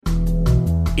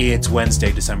It's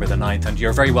Wednesday, December the 9th, and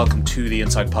you're very welcome to the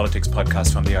Inside Politics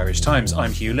podcast from the Irish Times.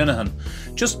 I'm Hugh Linehan.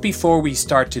 Just before we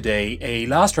start today, a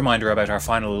last reminder about our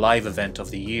final live event of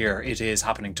the year. It is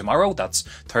happening tomorrow, that's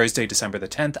Thursday, December the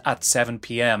 10th at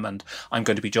 7pm, and I'm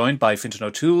going to be joined by Fintan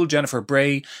O'Toole, Jennifer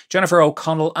Bray, Jennifer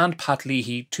O'Connell and Pat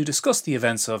Leahy to discuss the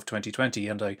events of 2020,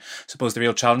 and I suppose the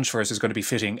real challenge for us is going to be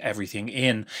fitting everything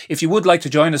in. If you would like to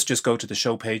join us, just go to the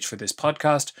show page for this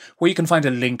podcast, where you can find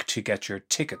a link to get your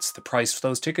tickets. The price for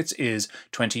those tickets is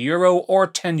 €20 or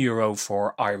 €10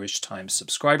 for Irish Times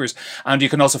subscribers. And you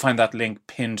can also find that link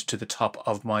pinned to the top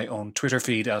of my own Twitter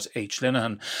feed at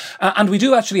 @Linehan. And we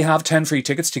do actually have 10 free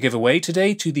tickets to give away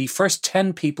today to the first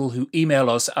 10 people who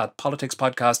email us at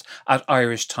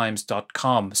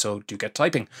politicspodcast@irishtimes.com. So do get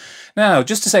typing. Now,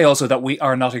 just to say also that we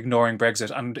are not ignoring Brexit,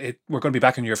 and we're going to be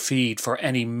back in your feed for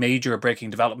any major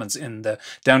breaking developments in the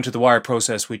down to the wire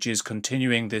process, which is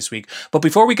continuing this week. But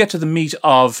before we get to the meat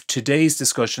of today's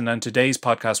discussion and today's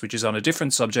podcast, which is on a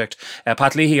different subject,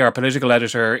 Pat Leahy, our political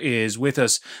editor, is with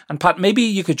us. And Pat, maybe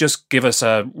you could just give us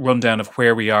a rundown of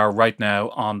where we are right now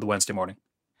on the Wednesday morning.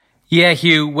 Yeah,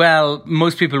 Hugh. Well,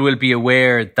 most people will be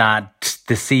aware that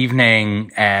this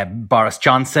evening Boris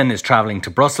Johnson is travelling to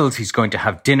Brussels. He's going to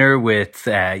have dinner with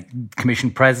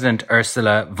Commission President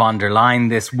Ursula von der Leyen.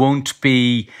 This won't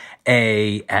be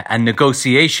a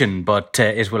negotiation, but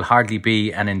it will hardly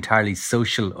be an entirely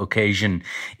social occasion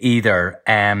either.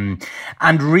 And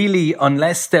really,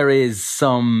 unless there is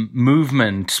some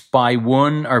movement by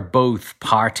one or both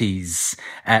parties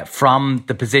from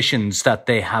the positions that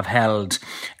they have held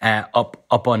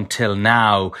up until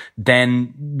now,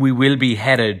 then we will be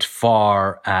headed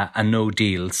for a no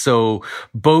deal. So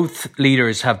both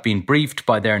leaders have been briefed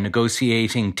by their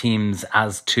negotiating teams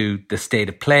as to the state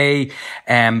of play.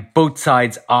 Both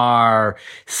sides are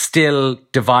still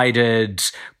divided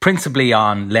principally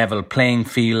on level playing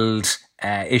field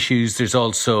issues. There's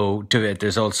also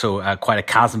quite a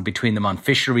chasm between them on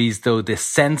fisheries, though the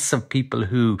sense of people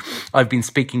who I've been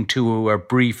speaking to who are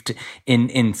briefed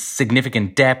in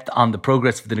significant depth on the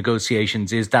progress of the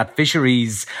negotiations is that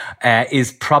fisheries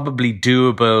is probably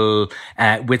doable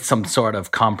with some sort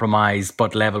of compromise,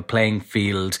 but level playing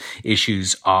field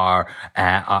issues are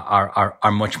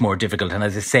much more difficult. And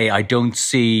as I say, I don't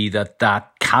see that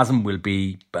chasm will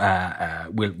be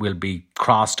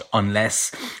crossed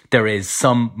unless there is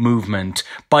some movement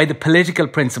by the political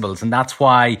principles, and that's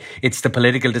why it's the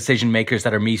political decision makers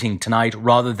that are meeting tonight,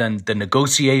 rather than the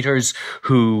negotiators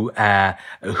who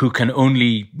can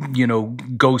only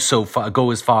go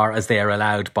as far as they are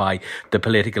allowed by the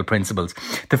political principles.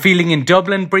 The feeling in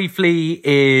Dublin, briefly,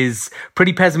 is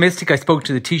pretty pessimistic. I spoke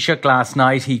to the Taoiseach last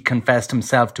night. He confessed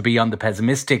himself to be on the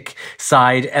pessimistic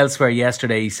side. Elsewhere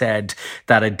yesterday, he said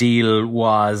that a deal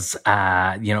was,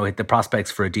 the prospects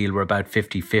for a deal were about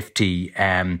 50-50.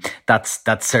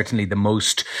 That's certainly the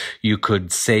most you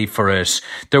could say for it.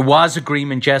 There was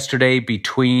agreement yesterday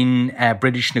between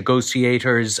British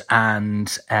negotiators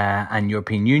and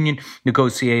European Union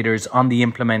negotiators on the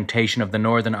implementation of the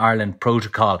Northern Ireland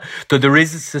Protocol. Though there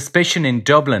is a suspicion in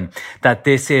Dublin that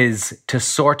this is to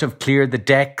sort of clear the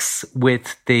decks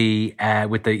with the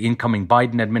incoming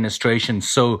Biden administration,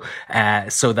 so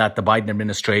that the Biden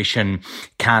administration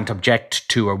can't object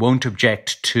to or won't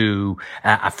object to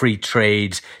a free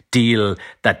trade deal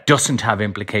that doesn't have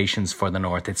implications for the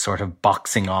North. It's sort of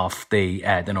boxing off the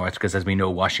North, because as we know,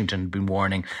 Washington had been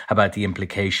warning about the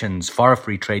implications for a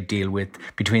free trade deal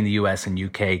between the US and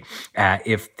UK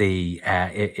if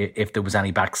there was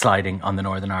any backsliding on the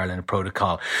Northern Ireland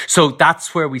Protocol. So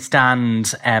that's where we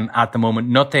stand at the moment.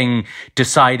 Nothing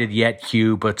decided yet,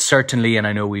 Hugh, but certainly, and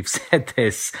I know we've said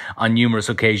this on numerous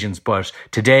occasions, but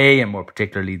today, and more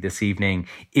particularly this evening,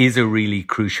 is a really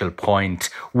crucial point.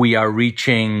 We are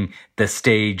reaching the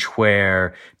stage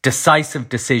where decisive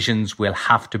decisions will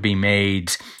have to be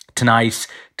made. Tonight,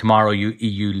 tomorrow,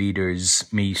 EU leaders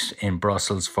meet in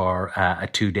Brussels for a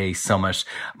 2-day summit.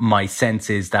 My sense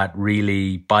is that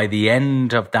really by the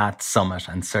end of that summit,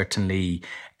 and certainly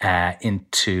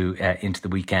into the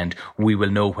weekend, we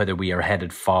will know whether we are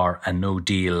headed for a no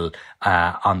deal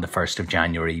on the 1st of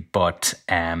January. But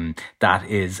that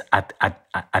is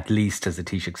at least, as the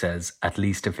Taoiseach says, at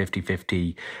least a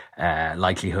 50-50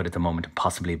 likelihood at the moment, and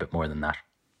possibly a bit more than that.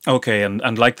 Okay,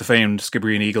 and like the famed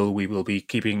Skibbereen Eagle, we will be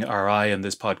keeping our eye in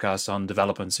this podcast on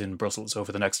developments in Brussels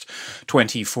over the next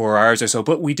 24 hours or so.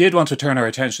 But we did want to turn our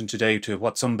attention today to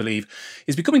what some believe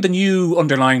is becoming the new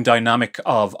underlying dynamic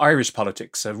of Irish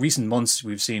politics. In recent months,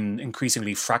 we've seen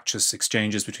increasingly fractious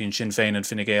exchanges between Sinn Féin and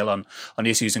Fine Gael on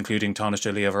issues including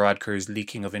Taoiseach Leo Varadkar's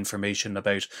leaking of information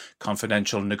about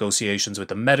confidential negotiations with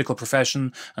the medical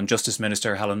profession, and Justice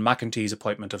Minister Helen McEntee's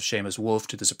appointment of Seamus Wolfe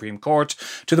to the Supreme Court,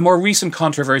 to the more recent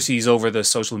controversies over the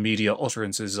social media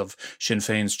utterances of Sinn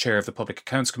Féin's chair of the Public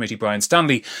Accounts Committee, Brian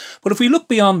Stanley. But if we look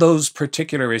beyond those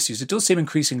particular issues, it does seem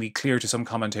increasingly clear to some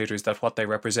commentators that what they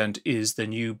represent is the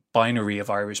new binary of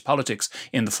Irish politics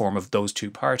in the form of those two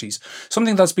parties,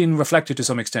 something that's been reflected to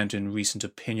some extent in recent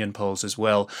opinion polls as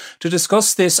well. To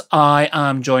discuss this, I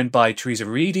am joined by Teresa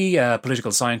Reedy, a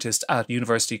political scientist at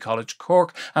University College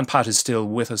Cork, and Pat is still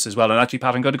with us as well. And actually,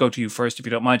 Pat, I'm going to go to you first, if you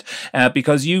don't mind,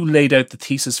 because you laid out the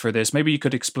thesis for this. Maybe you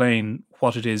could explain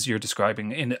what it is you're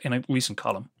describing in a recent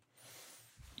column.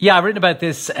 Yeah, I've written about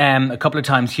this a couple of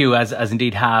times, Hugh, as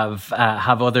indeed have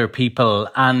other people.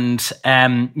 And,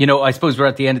 I suppose we're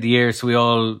at the end of the year, so we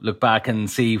all look back and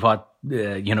see what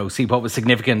was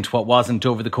significant, what wasn't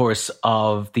over the course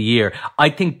of the year.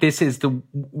 I think this is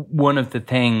one of the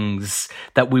things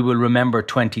that we will remember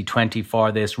 2020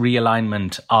 for, this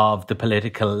realignment of the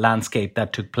political landscape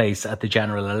that took place at the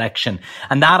general election.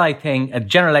 And that, I think,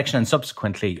 general election and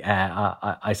subsequently,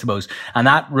 I suppose, and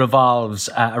that revolves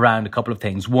around a couple of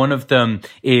things. One of them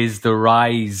is the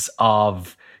rise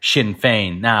of Sinn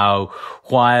Féin. Now,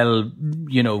 while,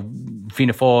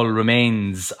 Fianna Fáil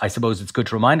remains, I suppose it's good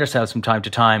to remind ourselves from time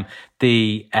to time,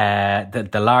 the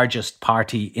largest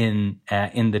party in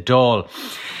the Dáil,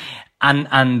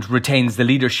 and retains the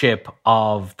leadership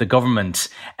of the government.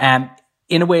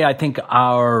 In a way, I think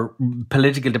our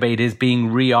political debate is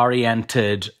being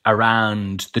reoriented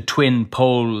around the twin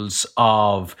poles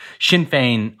of Sinn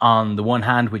Féin on the one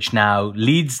hand, which now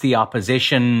leads the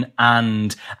opposition,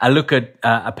 and a look at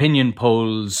opinion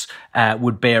polls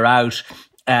would bear out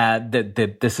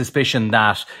the suspicion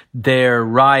that their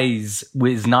rise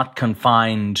was not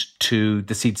confined to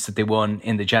the seats that they won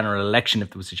in the general election.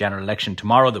 If there was a general election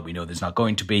tomorrow, that we know there's not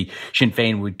going to be, Sinn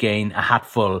Féin would gain a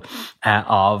hatful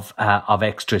of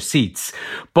extra seats.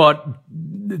 But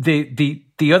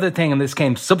the other thing, and this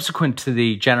came subsequent to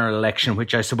the general election,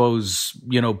 which I suppose,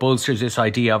 bolsters this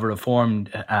idea of a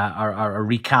reformed or a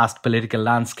recast political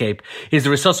landscape, is the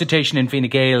resuscitation in Fine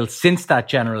Gael since that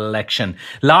general election,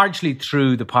 largely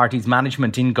through the party's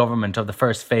management in government of the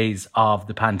first phase of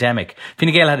the pandemic.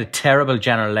 Fine Gael had a terrible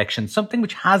general election, something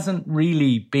which hasn't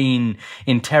really been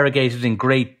interrogated in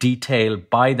great detail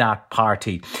by that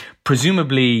party.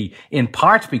 Presumably in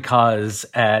part because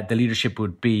the leadership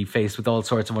would be faced with all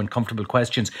sorts of uncomfortable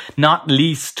questions, not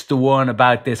least the one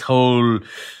about this whole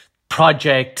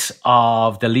project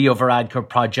of the Leo Varadkar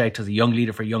project as a young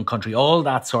leader for a young country, all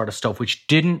that sort of stuff, which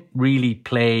didn't really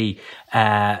play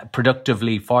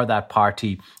productively for that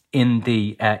party in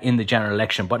the general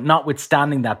election. But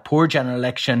notwithstanding that poor general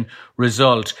election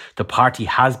result, the party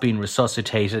has been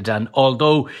resuscitated, and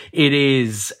although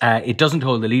it doesn't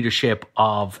hold the leadership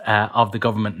of the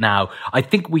government now, I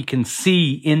think we can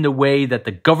see in the way that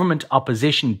the government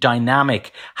opposition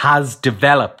dynamic has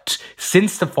developed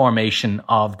since the formation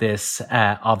of this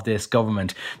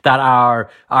government, that our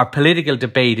political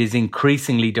debate is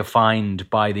increasingly defined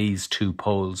by these two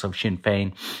poles of Sinn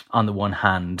Féin on the one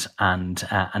hand and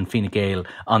Fine Gael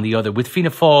on the other, with Fianna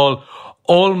Fáil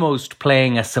almost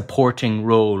playing a supporting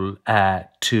role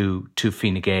to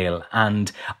Fine Gael.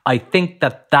 And I think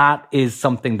that is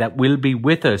something that will be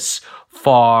with us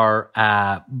for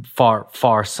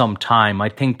some time. I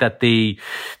think that the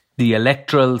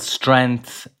electoral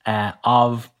strength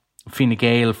of Fine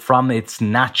Gael from its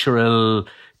natural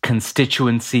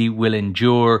constituency will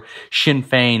endure. Sinn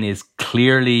Féin is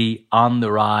clearly on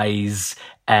the rise.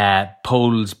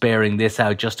 Polls bearing this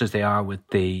out, just as they are with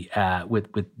the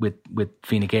with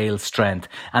Fine Gael's strength,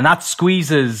 and that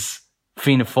squeezes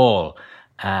Fianna Fáil,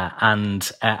 and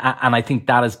I think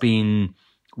that has been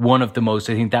one of the most.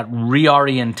 I think that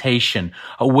reorientation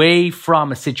away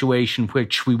from a situation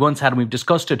which we once had, and we've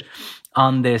discussed it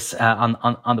on this on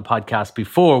the podcast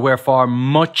before, where for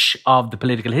much of the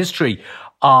political history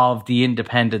of the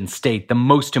independent state, the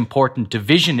most important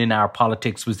division in our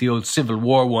politics was the old Civil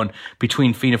War one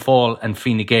between Fianna Fáil and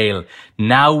Fine Gael.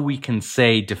 Now we can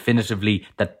say definitively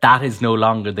that is no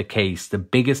longer the case. The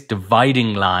biggest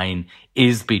dividing line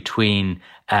is between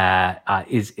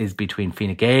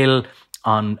Fine Gael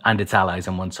and its allies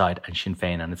on one side, and Sinn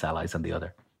Féin and its allies on the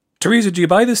other. Theresa, do you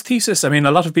buy this thesis? I mean,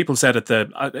 a lot of people said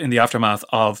in the aftermath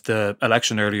of the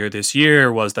election earlier this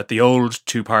year was that the old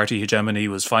two-party hegemony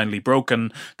was finally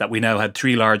broken, that we now had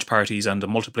three large parties and a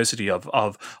multiplicity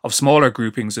of smaller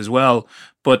groupings as well.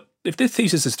 But if this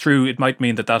thesis is true, it might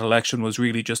mean that election was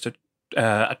really just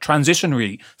a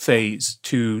transitionary phase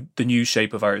to the new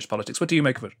shape of Irish politics. What do you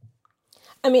make of it?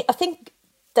 I mean, I think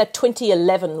that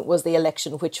 2011 was the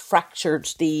election which fractured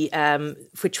the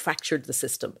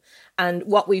system, and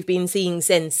what we've been seeing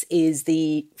since is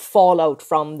the fallout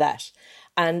from that.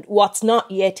 And what's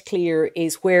not yet clear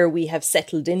is where we have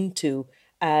settled into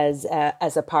as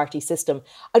a party system.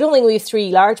 I don't think we have three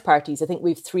large parties. I think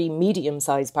we have three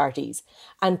medium-sized parties.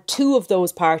 And two of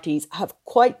those parties have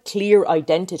quite clear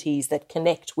identities that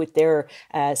connect with their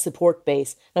support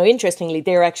base. Now, interestingly,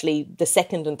 they're actually the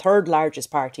second and third largest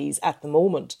parties at the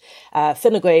moment.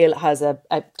 Fine Gael has a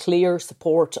clear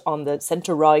support on the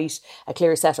centre-right, a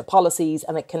clear set of policies,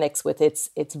 and it connects with its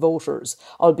voters,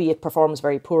 albeit performs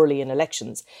very poorly in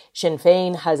elections. Sinn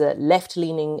Féin has a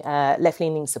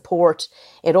left-leaning support.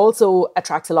 It also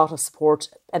attracts a lot of support,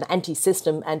 an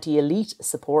anti-system, anti-elite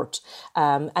support.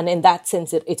 And in that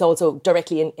sense, it's also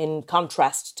directly in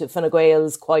contrast to Fine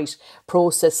Gael's quite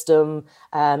pro-system,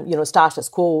 status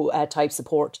quo type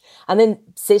support. And then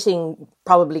sitting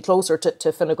probably closer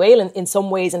to Fine Gael in some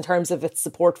ways in terms of its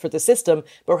support for the system,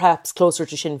 perhaps closer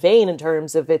to Sinn Féin in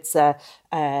terms of its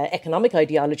economic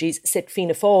ideologies, sit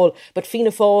Fianna Fáil. But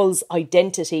Fianna Fáil's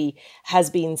identity has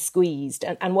been squeezed.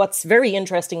 And what's very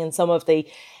interesting in some of the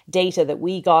data that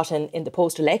we got in the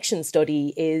post-election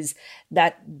study is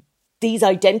that these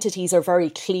identities are very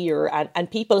clear,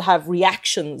 and people have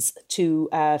reactions to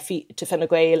Fine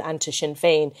Gael and to Sinn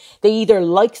Féin. They either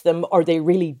like them or they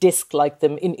really dislike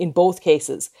them in both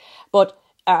cases. But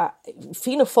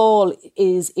Fianna Fáil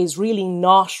is really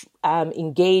not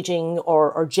engaging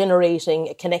or generating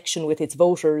a connection with its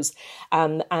voters,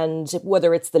 and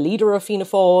whether it's the leader of Fianna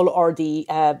Fáil or the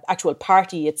actual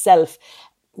party itself,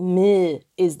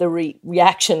 is the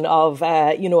reaction of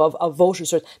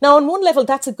voters. Now, on one level,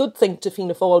 that's a good thing to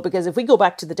Fianna Fáil, because if we go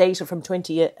back to the data from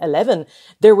 2011,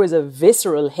 there was a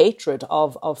visceral hatred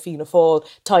of Fianna Fáil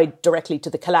tied directly to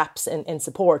the collapse in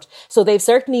support. So they've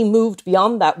certainly moved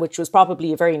beyond that, which was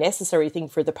probably a very necessary thing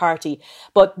for the party.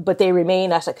 But they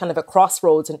remain at a kind of a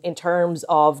crossroads in terms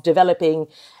of developing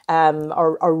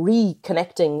or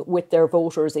reconnecting with their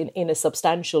voters in a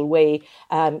substantial way,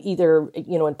 either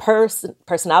in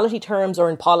personality terms or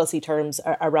in policy terms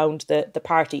around the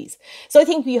parties. So I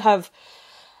think you have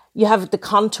the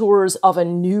contours of a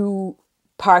new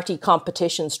party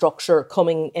competition structure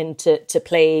coming into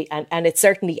play, and it's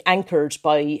certainly anchored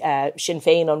by Sinn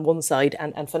Féin on one side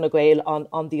and Fine Gael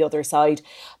on the other side.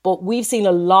 But we've seen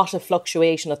a lot of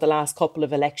fluctuation at the last couple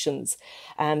of elections.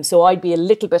 So I'd be a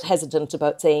little bit hesitant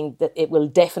about saying that it will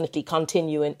definitely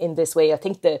continue in this way. I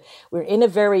think that we're in a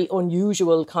very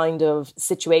unusual kind of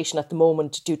situation at the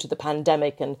moment due to the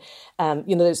pandemic. And,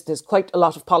 there's quite a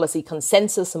lot of policy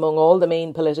consensus among all the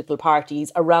main political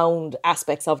parties around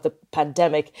aspects of the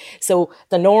pandemic. So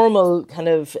the normal kind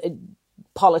of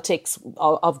politics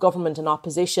of government and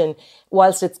opposition,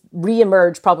 whilst it's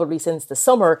re-emerged probably since the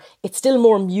summer, it's still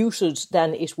more muted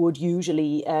than it would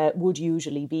usually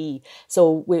be.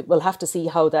 So we'll have to see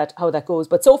how that goes.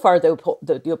 But so far,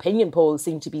 the opinion polls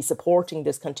seem to be supporting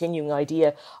this continuing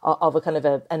idea of a kind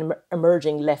of an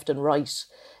emerging left and right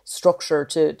structure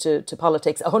to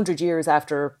politics 100 years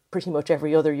after pretty much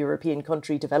every other European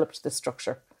country developed this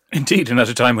structure. Indeed, and at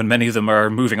a time when many of them are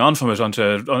moving on from it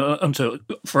onto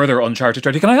further uncharted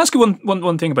territory. Can I ask you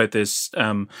one thing about this,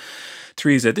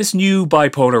 Theresa? This new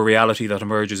bipolar reality that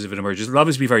emerges, if it emerges, will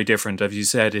obviously be very different. As you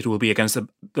said, it will be against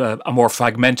a more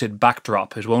fragmented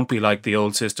backdrop. It won't be like the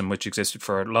old system which existed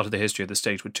for a lot of the history of the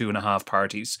state with 2.5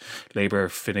 parties, Labour,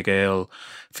 Fine Gael,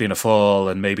 Fianna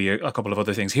Fáil, and maybe a couple of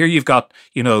other things. Here you've got,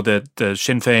 the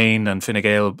Sinn Féin and Fine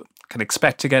Gael can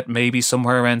expect to get maybe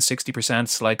somewhere around 60%,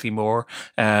 slightly more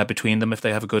between them if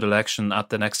they have a good election at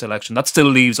the next election. That still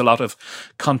leaves a lot of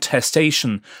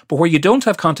contestation. But where you don't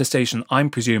have contestation, I'm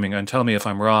presuming, and tell me if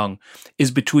I'm wrong,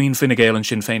 is between Fine Gael and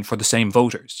Sinn Féin for the same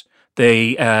voters.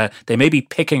 They may be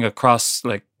picking across,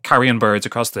 like carrion birds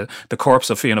across the corpse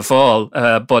of Fianna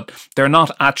Fáil, but they're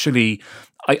not actually...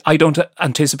 I don't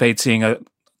anticipate seeing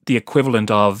the equivalent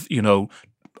of,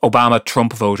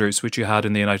 Obama-Trump voters, which you had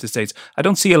in the United States. I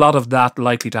don't see a lot of that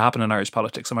likely to happen in Irish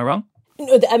politics. Am I wrong?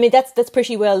 No, I mean, that's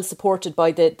pretty well supported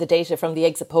by the data from the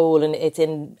exit poll, and it's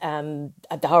in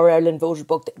the Our Ireland Voter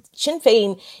Book. Sinn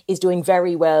Féin is doing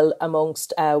very well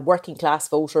amongst working class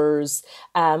voters.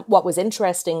 What was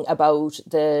interesting about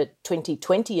the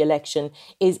 2020 election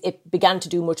is it began to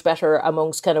do much better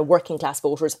amongst kind of working class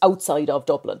voters outside of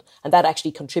Dublin, and that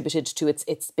actually contributed to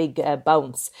its big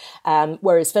bounce.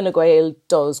 Whereas Fine Gael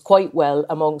does quite well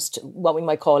amongst what we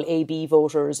might call AB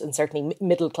voters, and certainly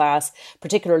middle class,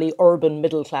 particularly urban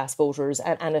middle class voters,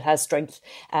 and it has strength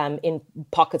in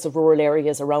pockets of rural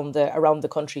areas around the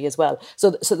country as well.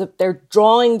 So that they're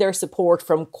drawing their support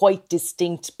from quite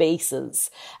distinct bases.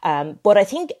 But I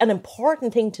think an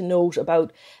important thing to note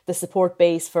about the support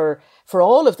base for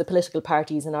all of the political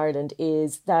parties in Ireland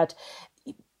is that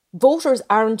voters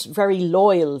aren't very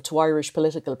loyal to Irish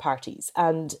political parties.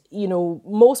 And,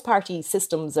 most party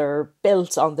systems are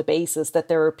built on the basis that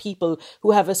there are people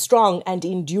who have a strong and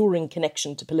enduring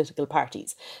connection to political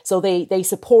parties. So they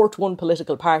support one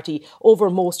political party over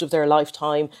most of their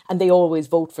lifetime, and they always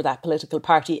vote for that political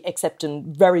party, except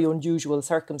in very unusual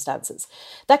circumstances.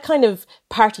 That kind of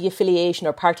party affiliation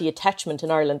or party attachment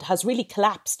in Ireland has really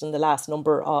collapsed in the last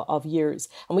number of years.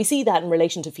 And we see that in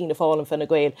relation to Fianna Fáil and Fine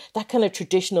Gael, that kind of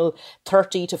traditional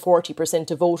 30 to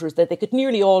 40% of voters that they could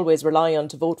nearly always rely on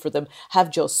to vote for them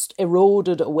have just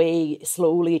eroded away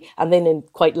slowly, and then in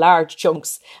quite large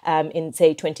chunks in,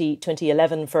 say,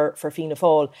 2011 for Fianna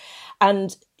Fáil.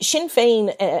 And Sinn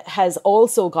Féin has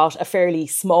also got a fairly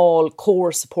small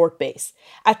core support base.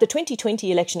 At the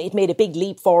 2020 election, it made a big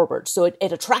leap forward. So it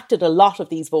attracted a lot of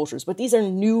these voters, but these are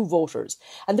new voters.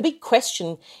 And the big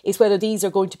question is whether these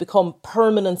are going to become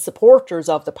permanent supporters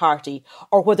of the party,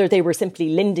 or whether they were simply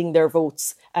lending their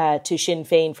votes to Sinn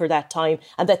Féin for that time,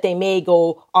 and that they may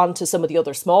go on to some of the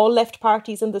other small left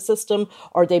parties in the system,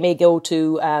 or they may go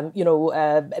to,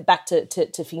 back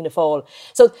to Fianna Fáil.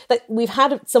 So that we've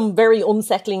had some very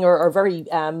unsettling or very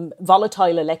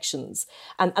volatile elections,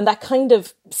 and that kind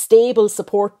of stable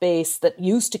support base that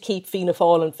used to keep Fianna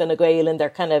Fáil and Fine Gael in their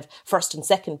kind of first and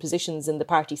second positions in the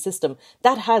party system,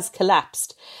 that has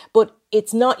collapsed. But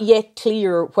it's not yet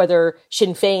clear whether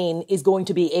Sinn Féin is going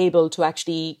to be able to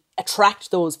actually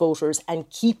attract those voters and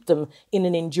keep them in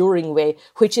an enduring way,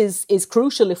 which is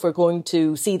crucial if we're going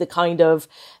to see the kind of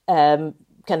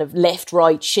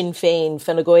left-right Sinn Féin,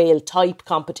 Fine Gael type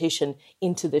competition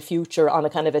into the future on a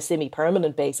kind of a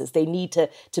semi-permanent basis. They need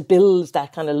to build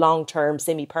that kind of long-term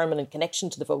semi-permanent connection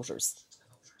to the voters.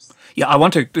 Yeah, I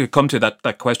want to come to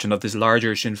that question of this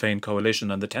larger Sinn Féin coalition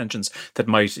and the tensions that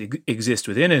might exist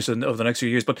within it over the next few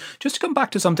years. But just to come back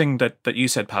to something that you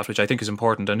said, Pat, which I think is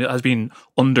important and it has been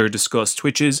under-discussed,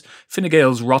 which is Fine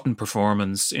Gael's rotten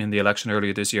performance in the election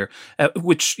earlier this year,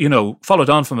 which, followed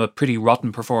on from a pretty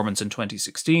rotten performance in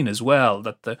 2016 as well,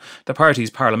 that the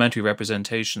party's parliamentary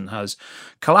representation has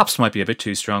collapsed, might be a bit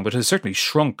too strong, but has certainly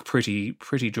shrunk pretty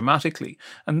dramatically.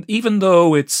 And even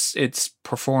though it's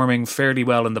performing fairly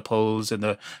well in the polls,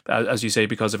 as you say,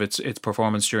 because of its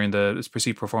performance its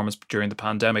perceived performance during the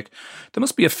pandemic, there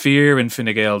must be a fear in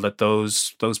Fine Gael that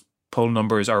those poll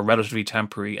numbers are relatively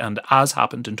temporary, and as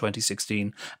happened in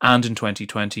 2016 and in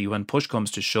 2020, when push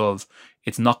comes to shove,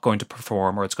 it's not going to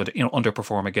perform, or it's going to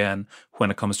underperform again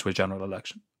when it comes to a general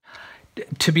election.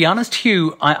 To be honest,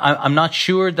 Hugh, I'm not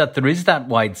sure that there is that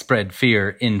widespread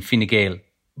fear in Fine Gael.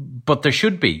 But there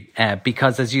should be,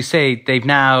 because as you say, they've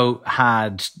now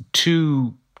had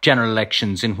two general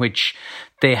elections in which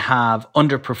they have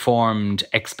underperformed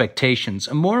expectations.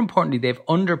 And more importantly, they've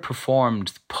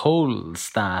underperformed polls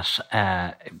that,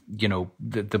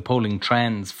 the polling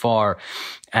trends for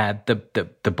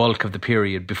the bulk of the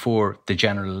period before the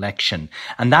general election.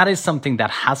 And that is something that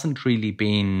hasn't really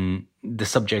been the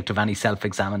subject of any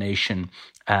self-examination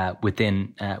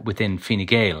within Fine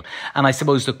Gael. And I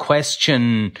suppose the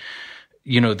question,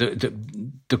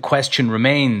 the question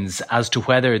remains as to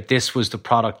whether this was the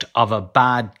product of a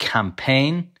bad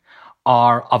campaign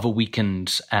or of a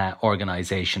weakened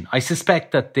organisation. I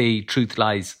suspect that the truth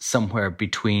lies somewhere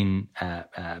between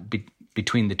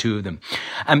the two of them.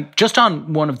 Just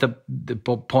on one of the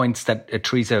points that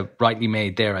Teresa rightly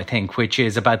made there, I think, which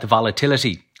is about the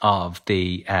volatility of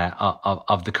the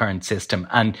current system.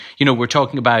 And, we're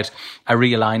talking about a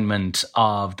realignment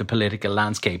of the political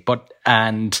landscape,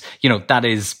 that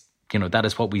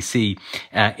is what we see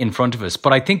in front of us.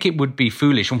 But I think it would be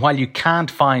foolish. And while you can't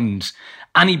find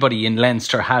anybody in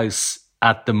Leinster House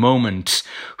at the moment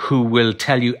who will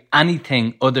tell you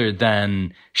anything other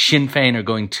than Sinn Féin are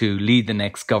going to lead the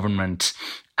next government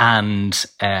and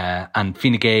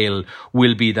Fine Gael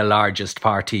will be the largest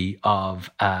party of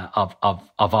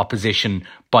opposition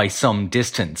by some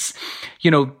distance.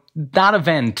 That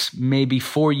event may be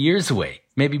 4 years away.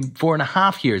 maybe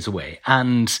 4.5 years away.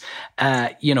 And,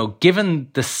 given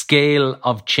the scale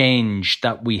of change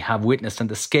that we have witnessed and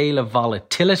the scale of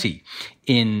volatility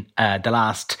in the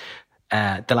last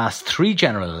 3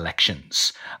 general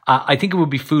elections, I think it would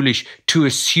be foolish to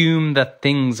assume that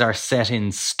things are set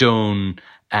in stone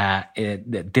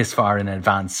this far in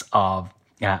advance of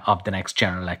the next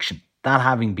general election. That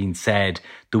having been said,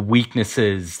 the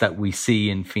weaknesses that we see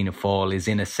in Fianna Fáil is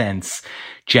in a sense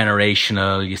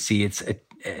generational. You see,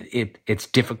 its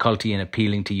difficulty in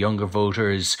appealing to younger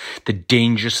voters, the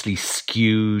dangerously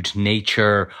skewed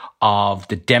nature of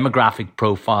the demographic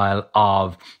profile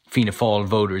of Fianna Fáil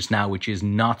voters now, which is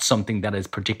not something that is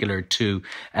particular to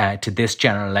this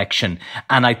general election.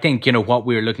 And I think, what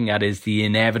we're looking at is the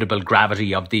inevitable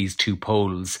gravity of these two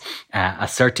polls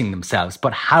asserting themselves.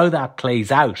 But how that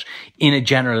plays out in a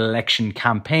general election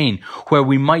campaign where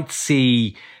we might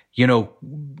see,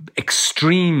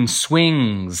 extreme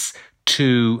swings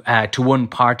to one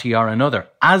party or another,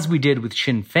 as we did with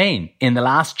Sinn Féin in the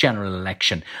last general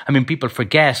election. I mean, people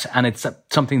forget, and it's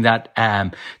something that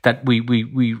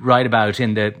we write about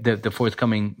in the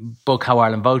forthcoming book, How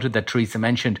Ireland Voted, that Teresa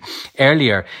mentioned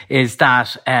earlier, is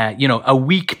that a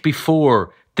week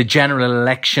before the general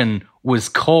election was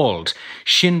called,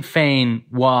 Sinn Féin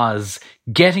was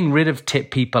getting rid of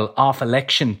people off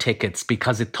election tickets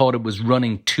because it thought it was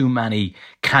running too many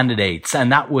candidates.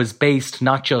 And that was based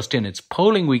not just in its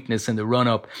polling weakness in the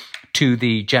run-up to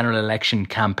the general election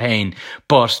campaign,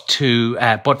 but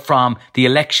from the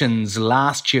elections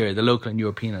last year, the local and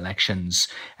European elections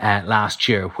last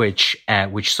year, which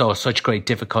saw such great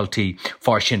difficulty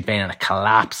for Sinn Féin and a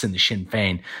collapse in the Sinn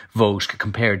Féin vote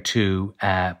compared to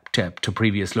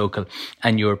previous local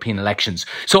and European elections.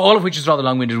 So all of which is a rather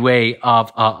long-winded way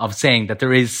of saying that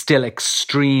there is still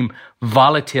extreme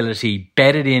volatility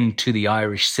bedded into the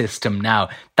Irish system now.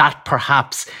 That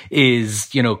perhaps is,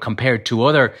 compared to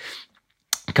other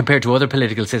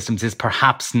political systems, is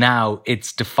perhaps now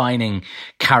its defining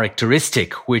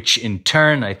characteristic, which in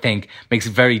turn, I think, makes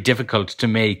it very difficult to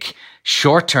make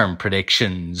short-term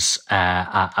predictions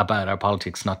about our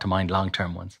politics, not to mind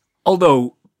long-term ones.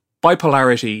 Although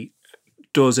bipolarity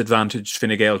does advantage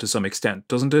Fine Gael to some extent,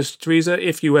 doesn't it, Teresa?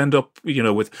 If you end up,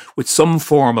 with some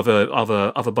form of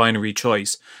a binary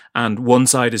choice, and one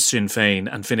side is Sinn Féin,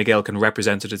 and Fine Gael can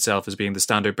represent it itself as being the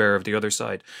standard bearer of the other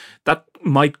side, that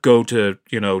might go to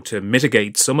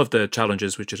mitigate some of the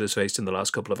challenges which it has faced in the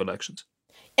last couple of elections.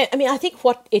 I mean, I think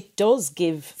what it does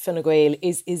give Fine Gael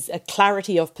is a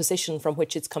clarity of position from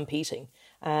which it's competing.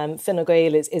 Fine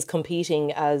Gael is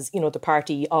competing as, the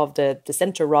party of the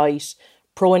centre-right,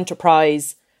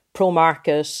 pro-enterprise,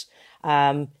 pro-market.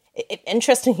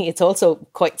 Interestingly, it's also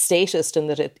quite statist in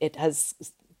that it has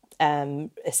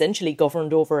essentially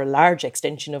governed over a large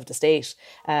extension of the state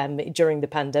during the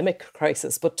pandemic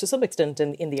crisis, but to some extent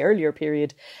in the earlier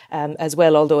period as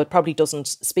well, although it probably doesn't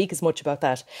speak as much about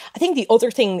that. I think the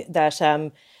other thing that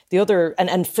Sinn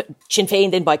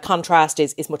Féin then by contrast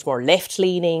is much more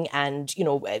left-leaning and,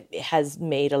 it has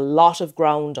made a lot of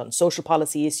ground on social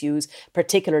policy issues,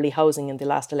 particularly housing in the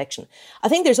last election. I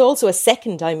think there's also a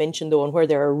second dimension though, and where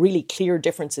there are really clear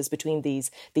differences between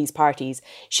these parties.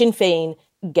 Sinn Féin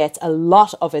gets a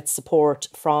lot of its support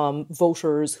from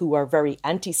voters who are very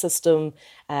anti-system,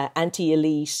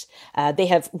 anti-elite. They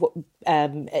have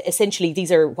essentially,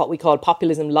 these are what we call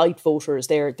populism light voters.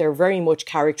 They're very much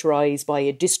characterised by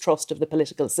a distrust of the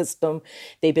political system.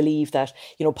 They believe that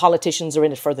politicians are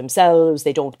in it for themselves.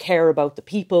 They don't care about the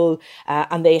people,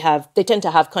 and they tend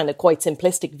to have kind of quite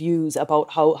simplistic views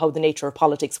about how the nature of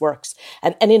politics works.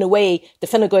 And in a way, the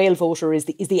Fine Gael voter is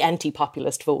the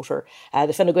anti-populist voter.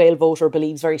 The Fine Gael voter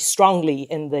believes very strongly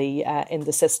in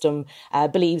the system,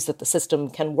 believes that the system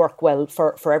can work well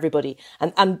for everybody,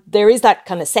 and there is that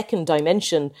kind of second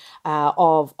dimension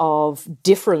of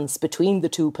difference between the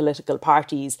two political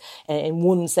parties, in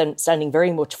one standing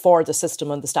very much for the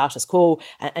system and the status quo,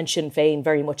 and Sinn Féin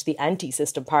very much the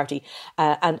anti-system party,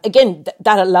 and again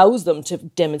that allows them to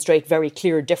demonstrate very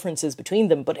clear differences between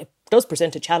them, but it does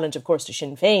present a challenge, of course, to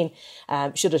Sinn Féin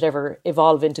should it ever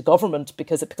evolve into government,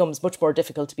 because it becomes much more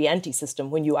difficult to be anti-system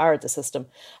when you are the system.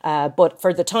 But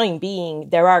for the time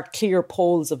being, there are clear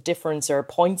poles of difference or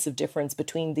points of difference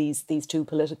between these two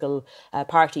political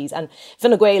parties. And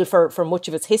Fine Gael, for much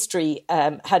of its history,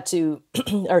 had to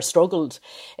or struggled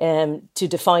to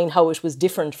define how it was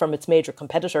different from its major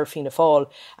competitor, Fianna Fáil.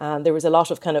 There was a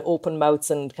lot of kind of open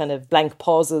mouths and kind of blank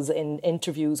pauses in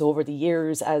interviews over the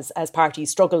years as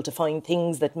parties struggled to find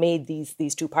things that made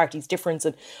these two parties different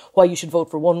and why you should vote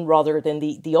for one rather than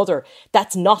the other.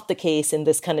 That's not the case in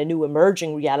this kind of new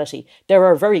emerging reality. There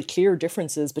are very clear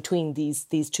differences between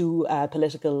these two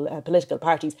political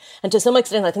parties, and to some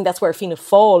extent, I think that's where Fianna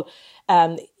Fáil,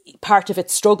 part of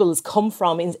its struggles come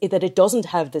from, in that it doesn't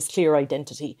have this clear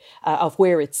identity of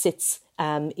where it sits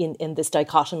in this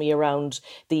dichotomy around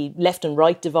the left and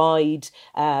right divide,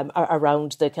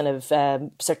 around the kind of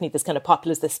certainly this kind of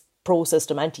populist, this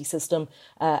pro-system, anti-system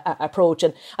approach.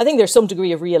 And I think there's some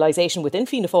degree of realisation within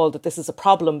Fianna Fáil that this is a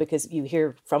problem, because you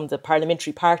hear from the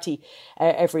parliamentary party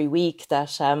every week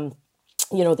that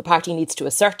the party needs to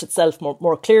assert itself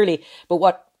more clearly. But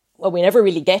what we never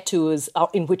really get to is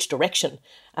in which direction.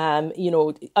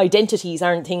 Identities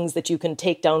aren't things that you can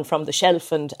take down from the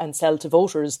shelf and sell to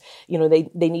voters.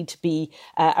 They need to be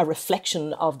a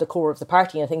reflection of the core of the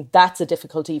party. I think that's a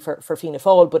difficulty for Fianna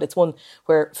Fáil, but it's one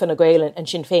where Fine Gael and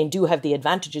Sinn Féin do have the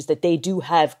advantages that they do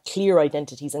have clear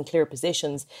identities and clear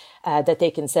positions that they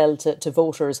can sell to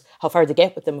voters. How far they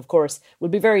get with them, of course, will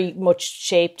be very much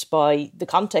shaped by the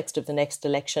context of the next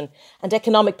election and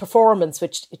economic performance,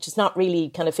 which is not really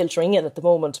kind of filtering in at the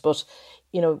moment, but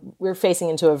we're facing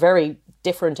into a very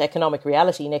different economic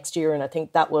reality next year, and I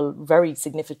think that will very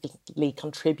significantly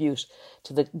contribute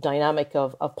to the dynamic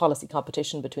of policy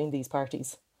competition between these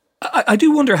parties. I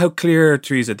do wonder how clear,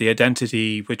 Theresa, the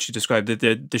identity which you described,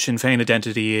 the Sinn Féin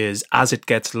identity is as it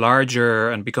gets larger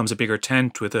and becomes a bigger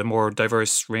tent with a more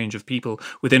diverse range of people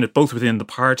within it, both within the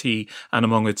party and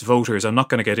among its voters. I'm not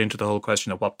going to get into the whole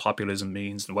question of what populism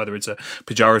means and whether it's a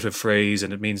pejorative phrase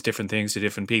and it means different things to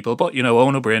different people. But,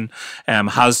 Eoin O'Brien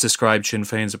has described Sinn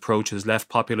Féin's approach as left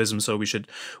populism, so we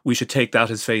should take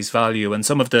that as face value. And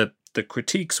some of the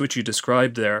critiques which you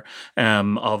described there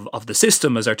of the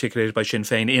system as articulated by Sinn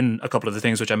Féin in a couple of the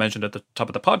things which I mentioned at the top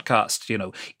of the podcast,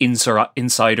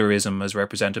 insiderism as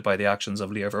represented by the actions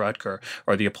of Leo Varadkar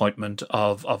or the appointment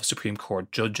of Supreme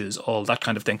Court judges, all that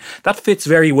kind of thing. That fits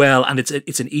very well, and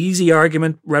it's an easy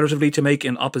argument relatively to make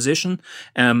in opposition.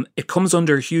 It comes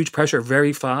under huge pressure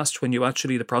very fast when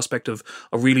the prospect of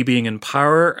really being in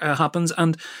power happens.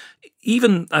 And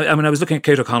even, I was looking at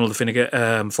Kate O'Connell,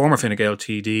 the former Fine Gael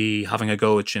TD, having a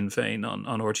go at Sinn Féin on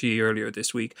RTE earlier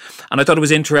this week. And I thought it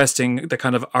was interesting, the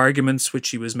kind of arguments which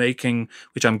she was making,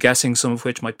 which I'm guessing some of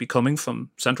which might be coming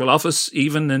from central office,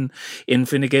 even in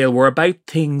Fine Gael, were about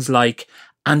things like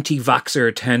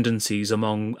anti-vaxxer tendencies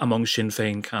among Sinn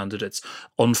Féin candidates,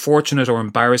 unfortunate or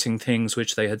embarrassing things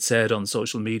which they had said on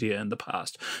social media in the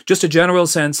past. Just a general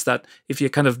sense that if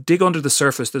you kind of dig under the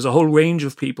surface, there's a whole range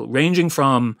of people, ranging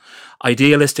from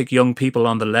idealistic young people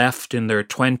on the left in their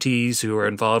 20s who are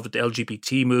involved with the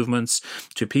LGBT movements,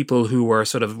 to people who were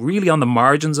sort of really on the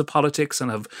margins of politics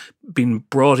and have been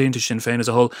brought into Sinn Féin as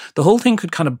a whole. The whole thing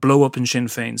could kind of blow up in Sinn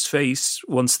Féin's face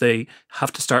once they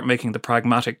have to start making the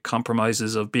pragmatic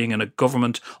compromises of being in a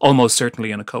government, almost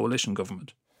certainly in a coalition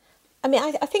government.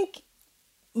 I think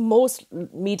most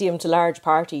medium to large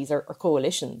parties are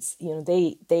coalitions.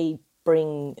 They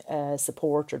bring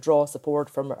support or draw support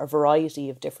from a variety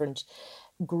of different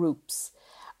groups.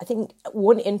 I think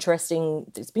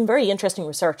there's been very interesting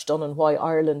research done on why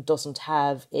Ireland doesn't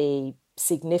have a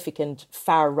significant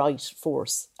far-right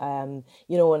force, an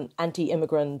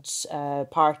anti-immigrant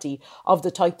party of the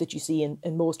type that you see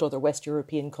in most other West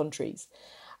European countries.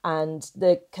 And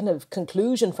the kind of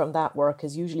conclusion from that work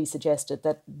has usually suggested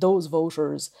that those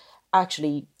voters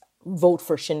actually vote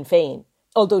for Sinn Féin,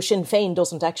 although Sinn Féin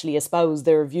doesn't actually espouse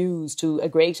their views to a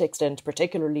great extent,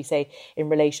 particularly, say, in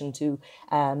relation to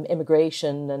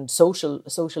immigration and social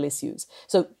issues.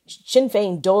 So Sinn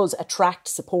Féin does attract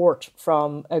support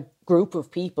from a group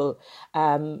of people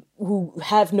who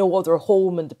have no other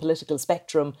home in the political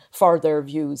spectrum for their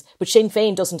views. But Sinn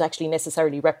Féin doesn't actually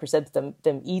necessarily represent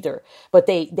them either. But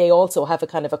they also have a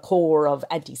kind of a core of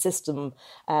anti-system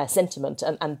sentiment.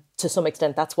 And to some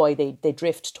extent, that's why they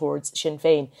drift towards Sinn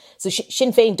Féin. So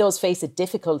Sinn Féin does face a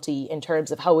difficulty in terms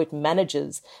of how it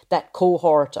manages that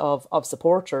cohort of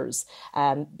supporters,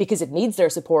 because it needs their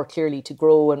support clearly to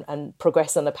grow and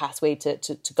progress on a pathway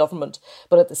to government.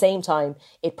 But at the same time,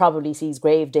 it probably sees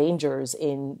grave dangers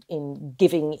in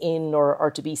giving in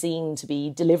or to be seen to be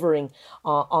delivering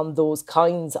on those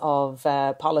kinds of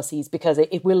policies, because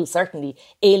it will certainly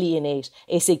alienate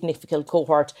a significant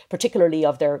cohort, particularly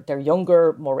of their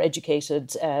younger, more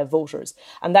educated voters.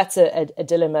 And that's a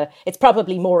dilemma. It's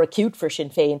probably more acute for Sinn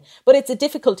Féin, but it's a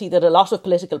difficulty that a lot of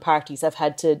political parties have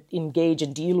had to engage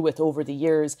and deal with over the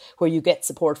years, where you get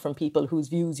support from people whose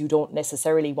views you don't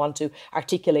necessarily want to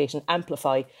articulate and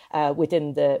amplify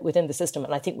within the system.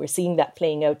 And I think we're seeing that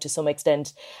playing out to some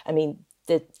extent. I mean,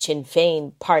 the Sinn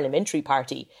Féin parliamentary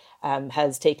party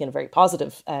has taken a very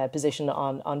positive position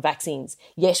on vaccines.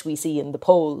 Yet we see in the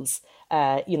polls,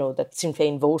 that Sinn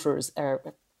Féin voters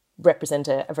represent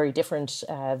a very different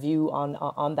view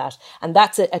on that, and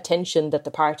that's a tension that the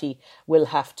party will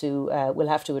have to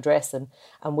address and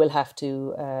will have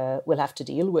to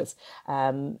deal with.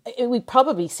 We've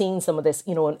probably seen some of this,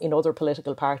 in other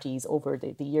political parties over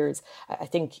the years. I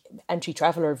think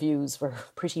anti-traveller views were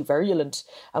pretty virulent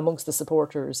amongst the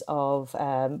supporters of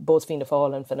both Fianna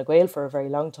Fáil and Fine Gael for a very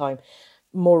long time.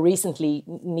 More recently,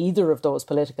 neither of those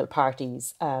political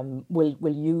parties will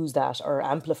use that or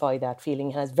amplify that feeling,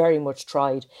 and has very much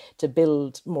tried to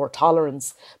build more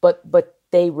tolerance. But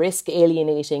they risk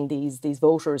alienating these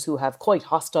voters who have quite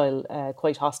hostile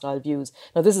views.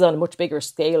 Now, this is on a much bigger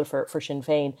scale for Sinn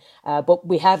Féin, but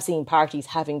we have seen parties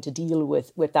having to deal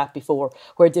with that before,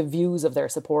 where the views of their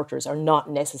supporters are not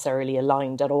necessarily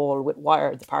aligned at all with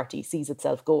where the party sees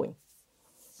itself going.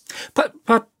 But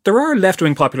there are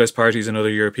left-wing populist parties in other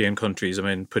European countries. I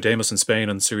mean, Podemos in Spain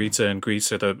and Syriza in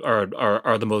Greece are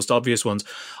the most obvious ones.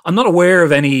 I'm not aware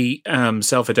of any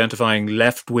self-identifying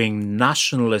left-wing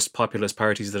nationalist populist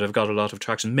parties that have got a lot of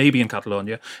traction. Maybe in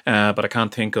Catalonia, but I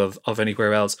can't think of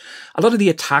anywhere else. A lot of the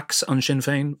attacks on Sinn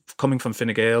Féin coming from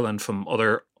Fine Gael and from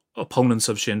other opponents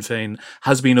of Sinn Féin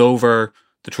has been over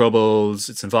the Troubles,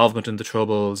 its involvement in the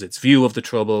Troubles, its view of the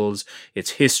Troubles,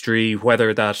 its history,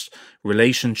 whether that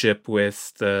relationship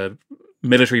with the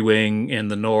military wing in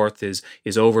the north is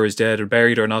over, is dead or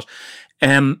buried or not.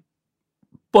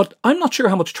 But I'm not sure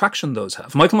how much traction those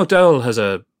have. Michael McDowell has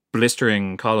a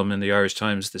blistering column in the Irish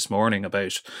Times this morning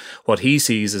about what he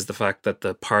sees as the fact that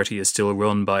the party is still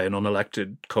run by an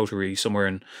unelected coterie somewhere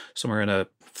in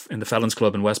the Felons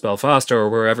Club in West Belfast or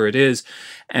wherever it is.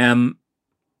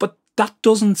 That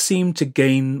doesn't seem to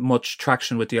gain much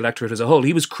traction with the electorate as a whole.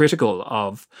 He was critical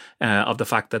of the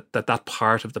fact that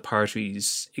part of the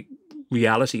party's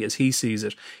reality, as he sees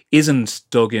it, isn't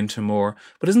dug into more.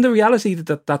 But isn't the reality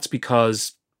that that's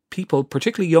because people,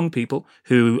 particularly young people,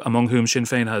 among whom Sinn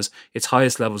Féin has its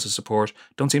highest levels of support,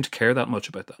 don't seem to care that much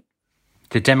about that?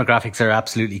 The demographics are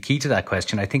absolutely key to that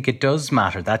question. I think it does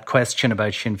matter. That question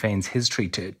about Sinn Féin's history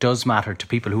does matter to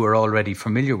people who are already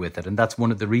familiar with it. And that's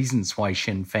one of the reasons why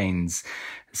Sinn Féin's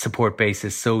support base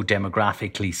is so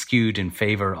demographically skewed in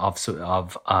favour of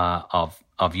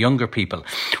younger people.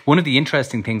 One of the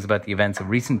interesting things about the events of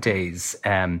recent days,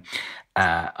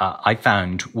 I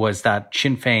found, was that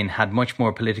Sinn Féin had much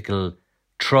more political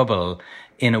trouble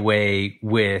in a way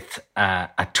with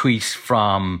a tweet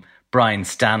from Brian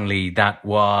Stanley that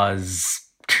was,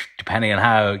 depending on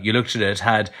how you looked at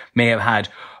it, may have had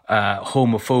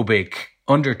homophobic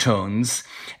undertones.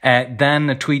 Then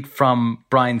a tweet from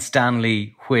Brian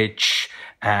Stanley which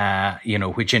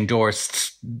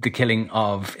endorsed the killing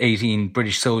of 18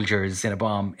 British soldiers in a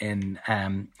bomb in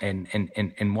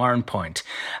Warrenpoint.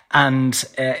 And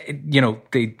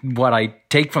what I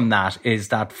take from that is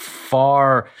that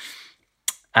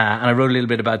and I wrote a little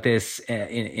bit about this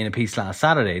in a piece last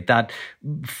Saturday, that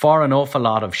for an awful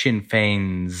lot of Sinn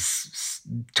Féin's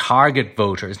target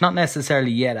voters, not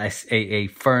necessarily yet a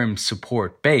firm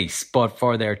support base, but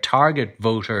for their target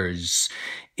voters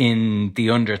in the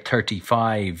under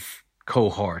 35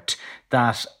 cohort,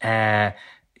 that, the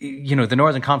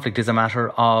Northern conflict is a matter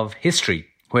of history,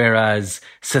 whereas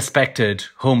suspected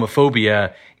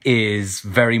homophobia is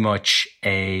very much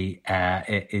a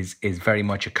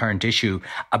current issue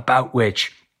about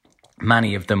which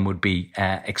many of them would be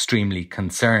extremely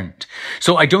concerned.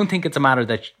 So I don't think it's a matter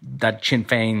that Sinn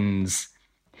Féin's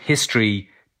history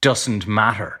doesn't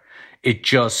matter. It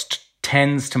just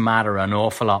tends to matter an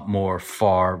awful lot more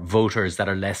for voters that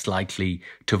are less likely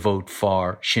to vote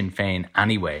for Sinn Féin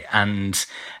anyway. And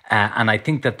I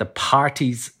think that the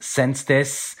parties sense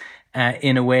this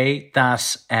in a way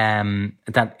that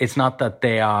it's not that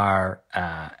they are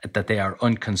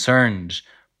unconcerned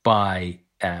by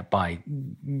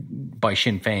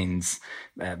Sinn Féin's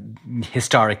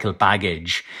historical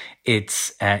baggage.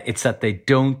 It's that they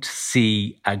don't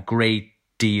see a great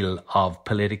deal of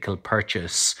political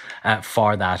purchase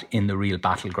for that in the real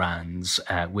battlegrounds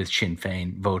with Sinn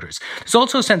Féin voters. There's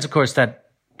also a sense, of course, that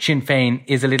Sinn Féin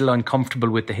is a little uncomfortable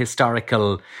with the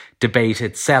historical debate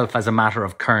itself as a matter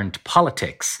of current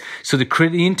politics. So the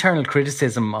internal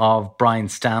criticism of Brian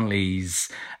Stanley's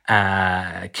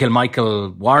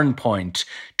Kilmichael Warrenpoint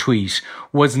tweet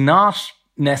was not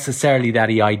necessarily that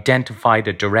he identified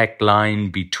a direct line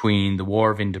between the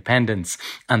War of Independence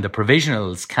and the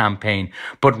Provisionals campaign,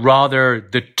 but rather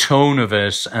the tone of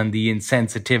it and the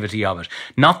insensitivity of it,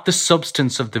 not the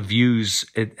substance of the views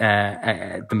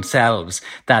themselves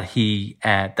that he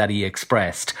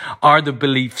expressed, are the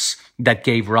beliefs that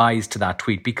gave rise to that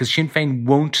tweet, because Sinn Féin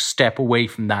won't step away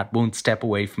from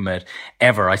it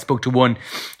ever. I spoke to one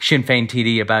Sinn Féin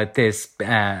TD about this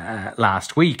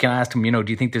last week, and I asked him,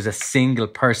 do you think there's a single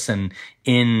person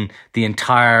in the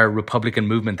entire Republican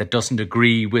movement that doesn't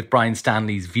agree with Brian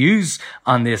Stanley's views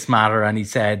on this matter? And he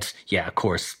said, yeah, of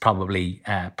course, probably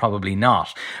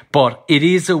not. But it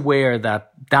is aware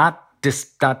that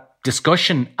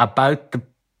discussion about the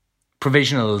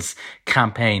Provisionals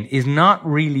campaign is not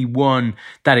really one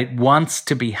that it wants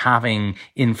to be having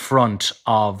in front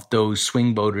of those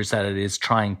swing voters that it is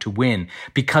trying to win,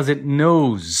 because it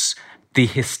knows the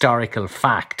historical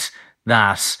fact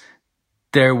that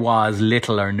there was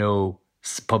little or no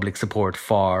public support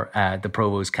for the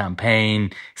Provost campaign,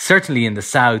 certainly in the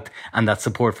South, and that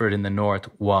support for it in the North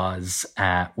was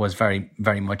very,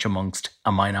 very much amongst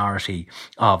a minority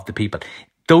of the people.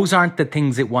 Those aren't the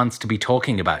things it wants to be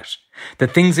talking about. The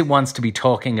things it wants to be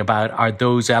talking about are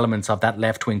those elements of that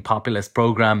left-wing populist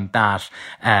programme that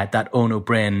Eoin Ó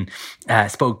Broin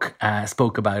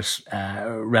spoke about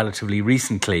relatively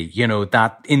recently.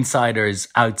 That insiders,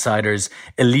 outsiders,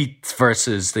 elites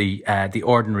versus the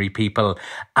ordinary people,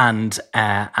 and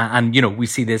we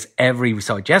see this we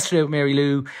saw it yesterday with Mary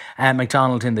Lou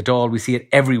McDonald in the Dáil. We see it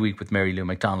every week with Mary Lou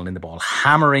McDonald in the Ball,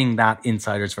 hammering that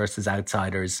insiders versus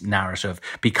outsiders narrative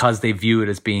because they view it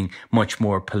as being much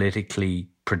more politically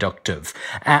productive.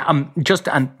 And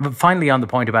finally, on the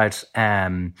point about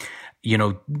Syriza,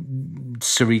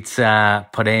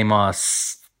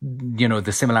 Podemos,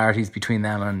 the similarities between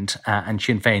them and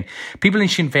Sinn Féin. People in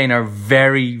Sinn Féin are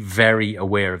very, very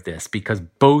aware of this, because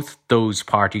both those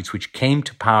parties, which came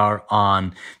to power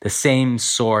on the same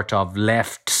sort of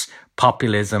left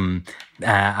populism,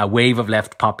 a wave of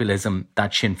left populism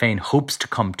that Sinn Féin hopes to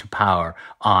come to power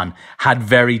on, had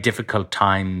very difficult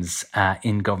times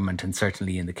in government, and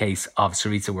certainly in the case of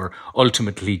Syriza were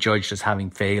ultimately judged as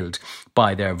having failed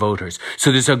by their voters.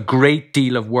 So there's a great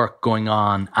deal of work going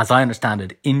on, as I understand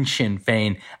it, in Sinn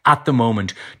Féin at the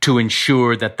moment to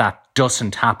ensure that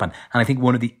doesn't happen. And I think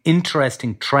one of the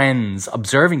interesting trends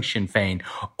observing Sinn Féin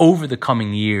over the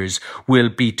coming years will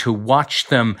be to watch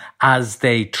them as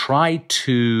they try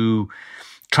to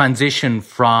transition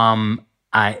from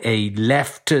a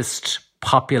leftist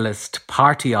populist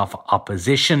party of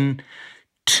opposition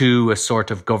to a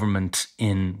sort of government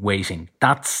in waiting.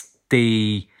 I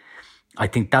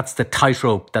think that's the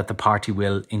tightrope that the party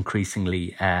will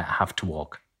increasingly have to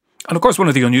walk. And of course, one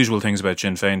of the unusual things about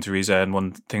Sinn Féin, Theresa, and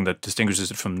one thing that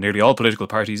distinguishes it from nearly all political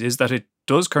parties, is that it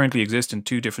does currently exist in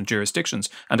two different jurisdictions,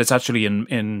 and it's actually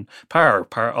in power,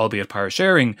 albeit power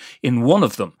sharing, in one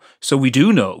of them. So we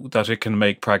do know that it can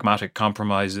make pragmatic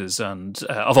compromises and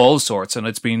of all sorts, and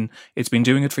it's been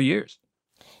doing it for years.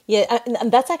 Yeah,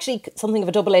 and that's actually something of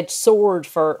a double-edged sword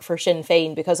for Sinn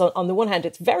Féin, because on the one hand,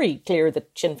 it's very clear that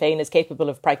Sinn Féin is capable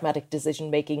of pragmatic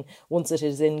decision-making once it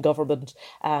is in government.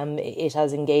 It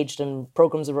has engaged in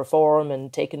programmes of reform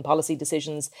and taken policy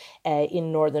decisions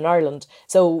in Northern Ireland.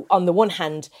 So on the one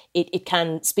hand, it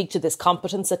can speak to this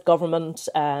competence at government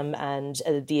and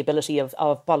the ability of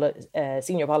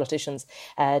senior politicians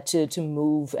to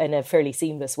move in a fairly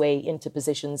seamless way into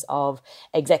positions of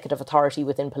executive authority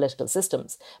within political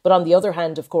systems. But on the other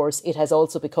hand, of course, it has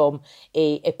also become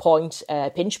a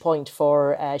pinch point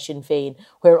for Sinn Féin,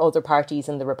 where other parties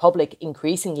in the Republic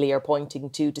increasingly are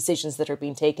pointing to decisions that are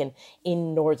being taken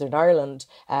in Northern Ireland,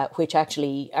 which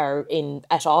actually are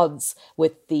at odds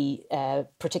with the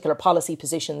particular policy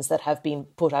positions that have been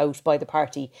put out by the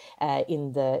party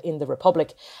in the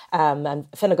Republic. And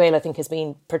Fine Gael, I think, has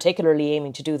been particularly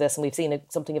aiming to do this, and we've seen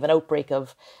something of an outbreak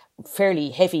of fairly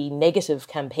heavy negative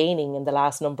campaigning in the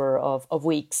last number of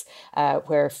weeks,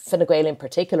 where Fine Gael in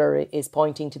particular is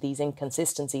pointing to these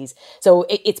inconsistencies. So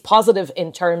it's positive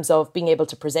in terms of being able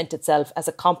to present itself as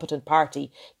a competent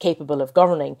party capable of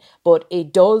governing, but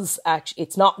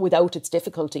it's not without its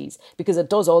difficulties, because it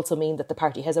does also mean that the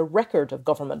party has a record of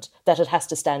government that it has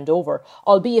to stand over,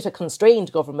 albeit a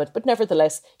constrained government, but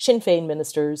nevertheless Sinn Féin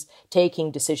ministers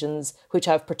taking decisions which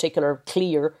have particular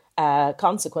clear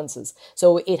consequences.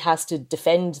 So it has to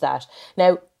defend that.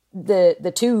 Now,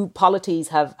 the two polities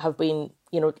have been,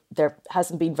 there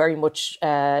hasn't been very much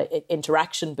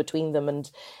interaction between them. And,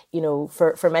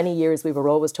 for many years we were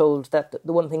always told that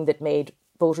the one thing that made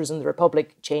Voters in the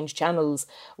Republic changed channels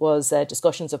was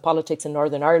discussions of politics in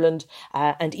Northern Ireland,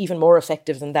 and even more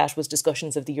effective than that was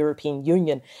discussions of the European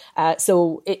Union.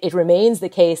 So it remains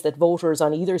the case that voters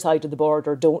on either side of the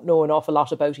border don't know an awful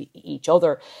lot about each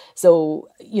other. So,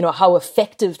 how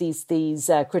effective these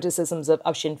criticisms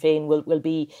of Sinn Féin will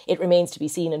be, it remains to be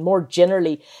seen. And more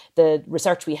generally, the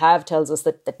research we have tells us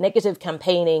that negative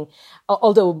campaigning,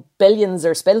 although billions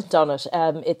are spent on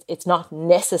it, it's not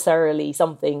necessarily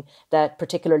something that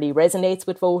particularly resonates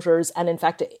with voters. And in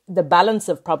fact, the balance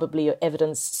of probably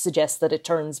evidence suggests that it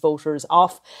turns voters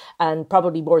off, and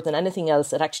probably more than anything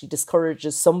else, it actually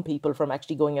discourages some people from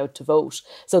actually going out to vote.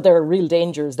 So there are real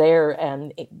dangers there.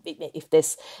 If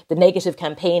the negative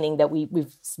campaigning that we've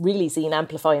really seen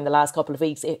amplify in the last couple of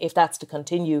weeks, if that's to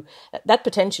continue, that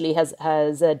potentially has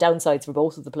downsides for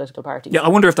both of the political parties. Yeah, I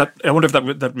wonder if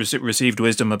that received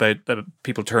wisdom about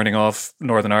people turning off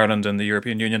Northern Ireland and the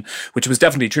European Union, which was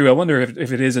definitely true. I wonder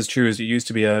if it is as true as it used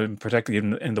to be,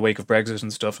 particularly in the wake of Brexit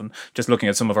and stuff. And just looking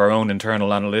at some of our own internal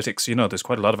analytics, there's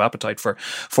quite a lot of appetite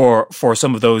for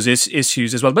some of those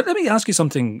issues as well. But let me ask you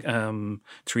something,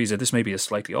 Theresa. This may be a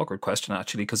slightly awkward question,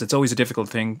 actually, because it's always a difficult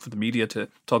thing for the media to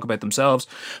talk about themselves.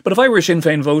 But if I were a Sinn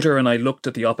Féin voter and I looked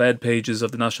at the op-ed pages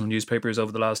of the national newspapers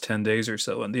over the last 10 days or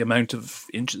so, and the amount of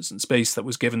inches and space that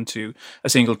was given to a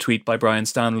single tweet by Brian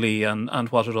Stanley and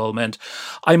what it all meant,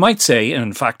 I might say, and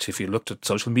in fact, if you looked at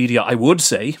social media, I would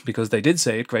say, because they did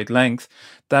say at great length,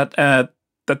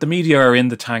 that the media are in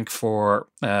the tank for,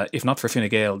 if not for Fine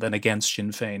Gael, then against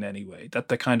Sinn Féin anyway. That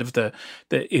the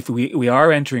if we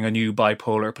are entering a new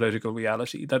bipolar political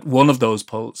reality, that one of those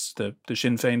polls, the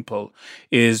Sinn Féin poll,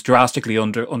 is drastically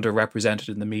underrepresented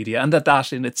in the media, and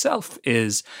that in itself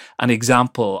is an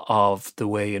example of the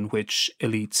way in which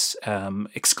elites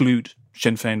exclude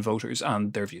Sinn Féin voters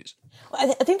and their views.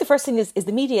 I think the first thing is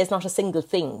the media is not a single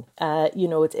thing.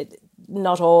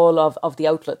 Not all of the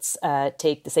outlets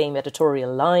take the same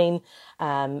editorial line.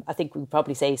 I think we'd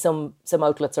probably say some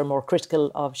outlets are more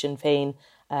critical of Sinn Féin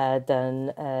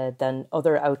than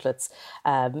other outlets.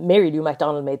 Mary Lou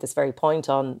MacDonald made this very point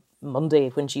on Monday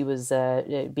when she was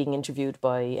being interviewed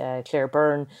by Claire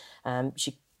Byrne.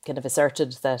 She kind of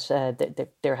asserted that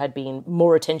there had been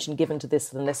more attention given to this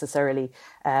than necessarily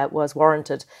was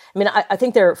warranted. I mean, I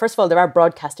think first of all, there are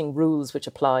broadcasting rules which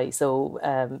apply. So,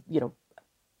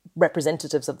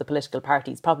 representatives of the political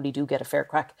parties probably do get a fair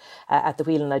crack at the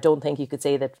wheel. And I don't think you could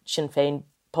say that Sinn Féin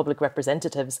public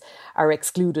representatives are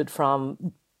excluded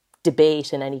from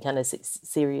debate in any kind of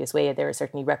serious way. They're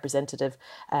certainly represented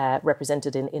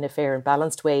in a fair and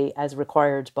balanced way as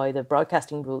required by the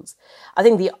broadcasting rules. I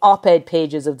think the op-ed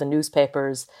pages of the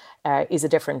newspapers is a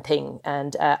different thing.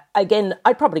 And again,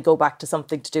 I'd probably go back to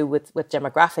something to do with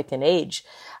demographic and age.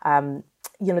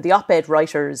 The op-ed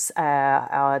writers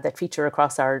that feature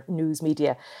across our news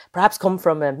media perhaps come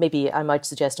from maybe I might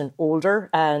suggest an older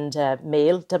and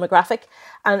male demographic.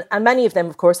 And many of them,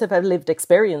 of course, have a lived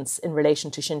experience in relation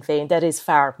to Sinn Féin that is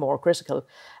far more critical.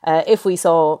 If we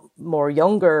saw more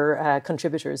younger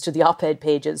contributors to the op-ed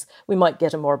pages, we might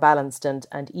get a more balanced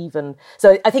and even.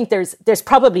 So I think there's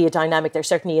probably a dynamic. There's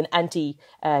certainly an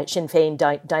anti-Sinn Féin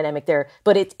dynamic there,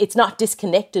 but it's not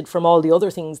disconnected from all the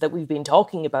other things that we've been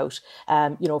talking about.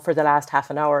 For the last half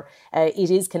an hour, it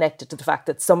is connected to the fact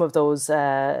that some of those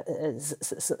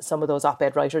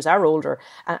op-ed writers are older,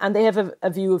 and they have a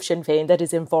view of Sinn Féin that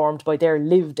is informed by their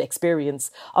lived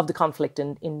experience of the conflict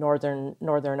in Northern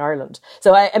Ireland.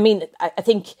 So I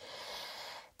think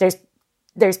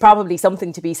there's probably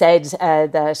something to be said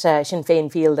that Sinn Féin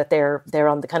feel that they're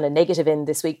on the kind of negative end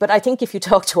this week. But I think if you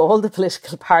talk to all the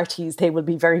political parties, they will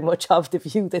be very much of the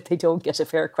view that they don't get a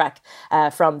fair crack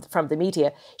from the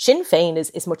media. Sinn Féin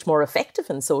is much more effective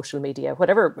in social media.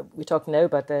 Whatever we're talking now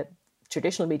about the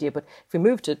traditional media, but if we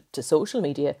move to social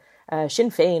media, Sinn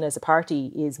Féin as a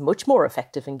party is much more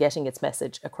effective in getting its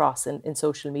message across in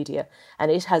social media, and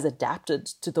it has adapted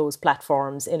to those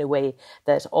platforms in a way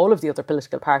that all of the other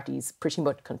political parties pretty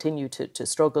much continue to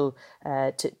struggle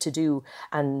to do.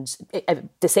 And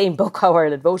the same book, How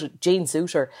Ireland Voted, Jane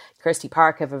Souter, Kirsty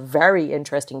Park have a very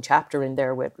interesting chapter in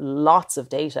there with lots of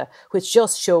data, which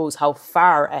just shows how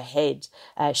far ahead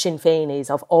Sinn Féin is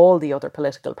of all the other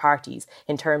political parties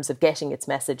in terms of getting its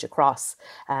message across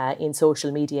in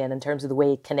social media and in terms of the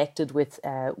way it connected with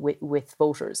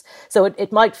voters. So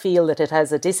it might feel that it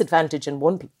has a disadvantage in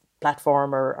one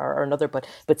platform or another, but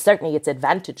certainly it's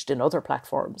advantaged in other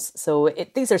platforms. So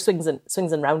these are swings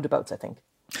and roundabouts, I think.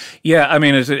 Yeah, I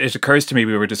mean, it occurs to me,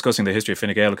 we were discussing the history of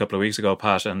Fine Gael a couple of weeks ago,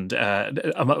 Pat, and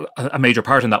a major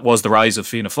part in that was the rise of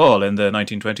Fianna Fáil in the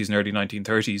 1920s and early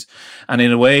 1930s. And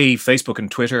in a way, Facebook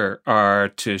and Twitter are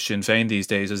to Sinn Féin these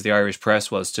days, as the Irish press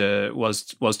was to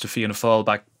Fianna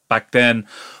Fáil back then.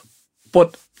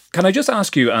 But can I just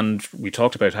ask you, and we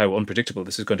talked about how unpredictable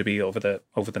this is going to be over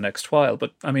the next while,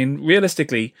 but I mean,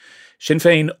 realistically, Sinn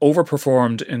Féin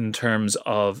overperformed in terms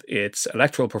of its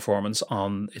electoral performance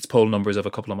on its poll numbers of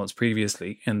a couple of months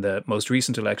previously in the most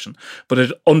recent election, but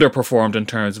it underperformed in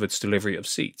terms of its delivery of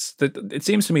seats. It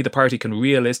seems to me the party can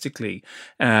realistically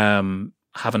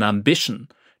have an ambition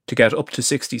to get up to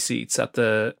 60 seats at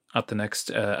the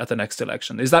next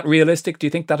election. Is that realistic? Do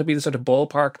you think that'll be the sort of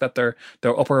ballpark that their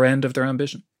upper end of their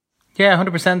ambition? Yeah,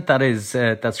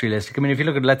 100%. That's realistic. I mean, if you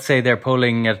look at, let's say they're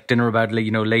polling at dinner about,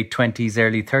 late 20s,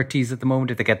 early 30s at the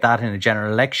moment. If they get that in a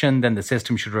general election, then the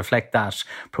system should reflect that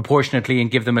proportionately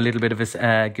and give them a little bit of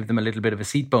a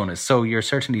seat bonus. So you're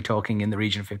certainly talking in the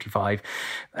region of 55,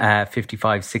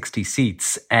 60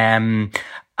 seats.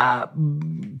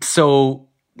 So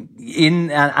in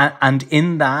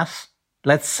that,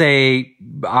 let's say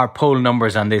our poll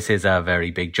numbers, and this is a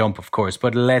very big jump, of course,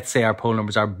 but let's say our poll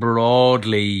numbers are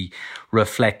broadly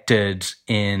reflected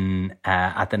in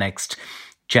at the next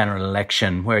general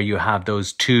election, where you have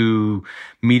those two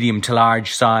medium to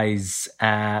large size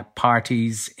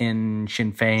parties in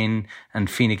Sinn Féin and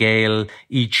Fine Gael,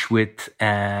 each with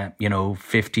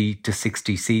 50 to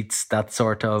 60 seats, that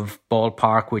sort of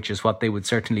ballpark, which is what they would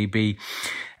certainly be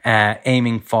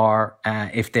aiming for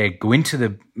if they go into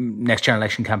the next general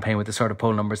election campaign with the sort of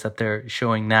poll numbers that they're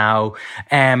showing now.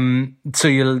 So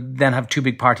you'll then have two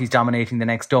big parties dominating the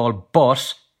next Dáil,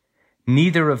 but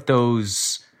neither of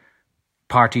those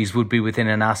parties would be within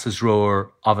an ass's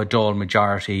roar of a Dáil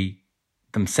majority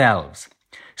themselves.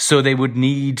 So they would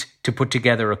need to put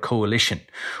together a coalition,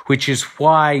 which is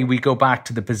why we go back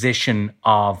to the position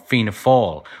of Fianna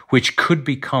Fáil, which could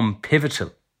become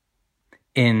pivotal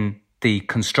in the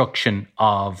construction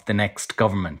of the next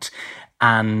government.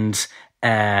 And,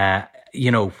 while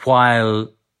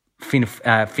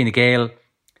Fine Gael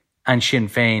and Sinn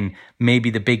Féin may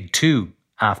be the big two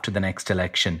after the next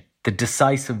election, the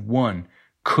decisive one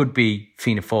could be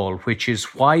Fianna Fáil, which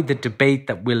is why the debate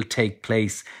that will take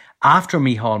place after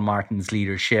Micheál Martin's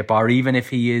leadership, or even if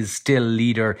he is still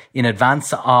leader in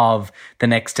advance of the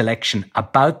next election,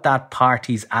 about that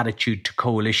party's attitude to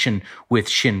coalition with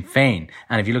Sinn Féin.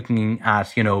 And if you're looking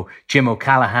at, Jim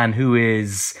O'Callaghan, who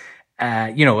is,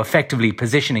 effectively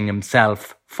positioning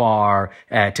himself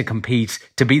to compete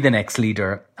to be the next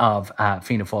leader of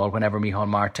Fianna Fáil whenever Micheál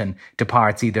Martin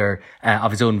departs, either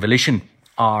of his own volition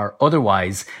or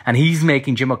otherwise. And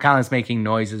Jim O'Callaghan's making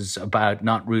noises about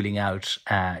not ruling out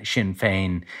Sinn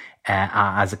Féin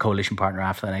as a coalition partner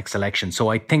after the next election. So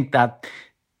I think that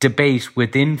debate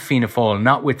within Fianna Fáil,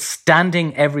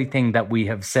 notwithstanding everything that we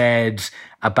have said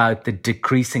about the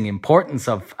decreasing importance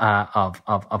of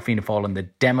Fianna Fáil and the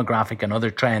demographic and other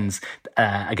trends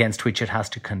against which it has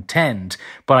to contend,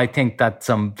 but I think that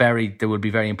there will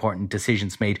be very important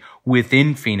decisions made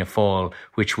within Fianna Fáil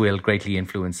which will greatly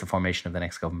influence the formation of the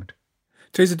next government.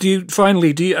 Teresa,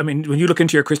 when you look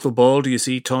into your crystal ball, do you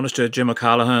see Taoiseach Jim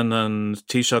O'Callaghan and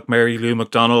Taoiseach Mary Lou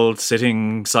MacDonald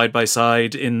sitting side by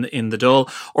side in the Dáil?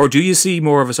 Or do you see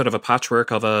more of a sort of a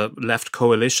patchwork of a left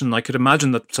coalition? I could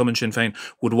imagine that some in Sinn Féin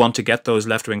would want to get those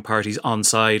left-wing parties on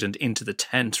side and into the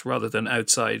tent rather than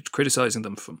outside, criticising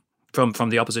them from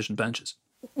the opposition benches.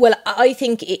 Well, I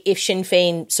think if Sinn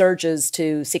Féin surges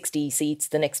to 60 seats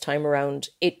the next time around,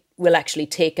 it will actually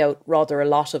take out rather a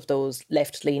lot of those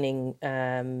left-leaning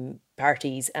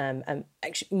parties.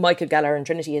 Actually, Michael Gallagher and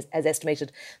Trinity has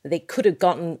estimated that they could have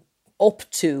gotten up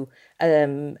to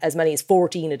as many as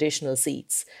 14 additional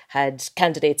seats had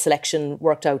candidate selection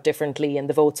worked out differently and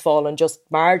the votes fallen just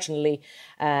marginally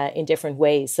in different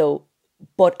ways.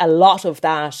 But a lot of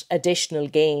that additional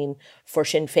gain for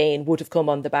Sinn Féin would have come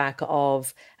on the back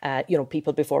of,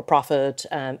 people before profit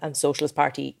and Socialist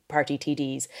Party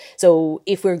TDs. So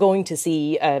if we're going to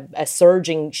see a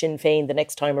surging Sinn Féin the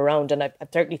next time around, and I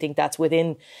certainly think that's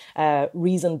within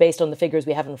reason based on the figures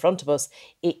we have in front of us,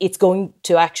 it's going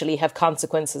to actually have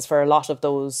consequences for a lot of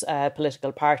those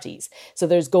political parties. So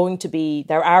there are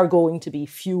going to be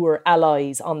fewer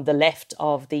allies on the left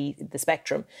of the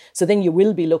spectrum. So then you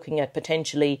will be looking at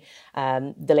potentially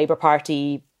the Labour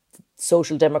Party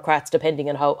Social Democrats, depending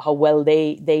on how well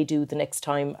they do the next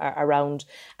time around,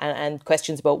 and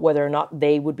questions about whether or not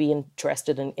they would be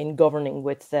interested in governing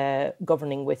with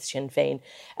Sinn Féin.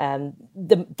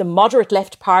 The moderate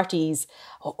left parties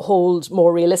hold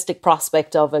more realistic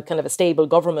prospect of a kind of a stable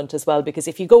government as well, because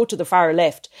if you go to the far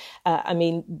left, I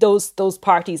mean, those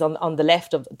parties on the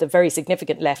left, of the very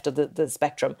significant left of the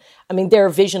spectrum, I mean, their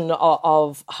vision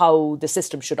of how the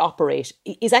system should operate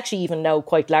is actually even now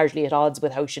quite largely at odds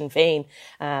with how Sinn Féin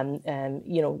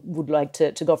would like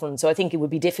to govern. So I think it would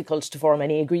be difficult to form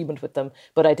any agreement with them,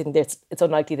 but I think it's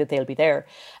unlikely that they'll be there.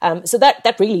 So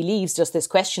that really leaves just this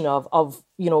question of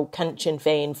can Sinn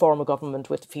Féin form a government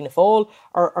with Fianna Fáil,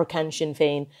 or can Sinn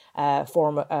Féin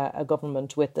form a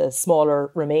government with the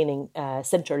smaller remaining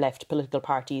centre-left political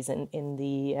parties in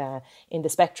the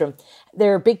spectrum?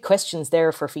 There are big questions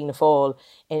there for Fianna Fáil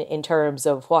in terms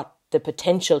of what the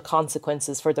potential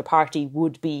consequences for the party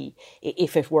would be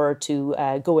if it were to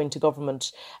go into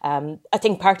government. I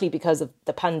think partly because of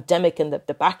the pandemic and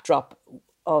the backdrop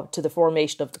to the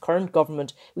formation of the current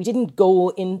government, we didn't go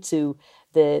into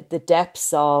the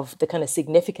depths of the kind of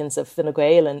significance of Fine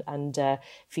Gael and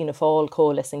Fianna Fáil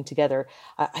coalescing together.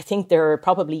 I think there are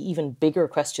probably even bigger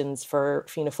questions for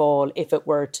Fianna Fáil if it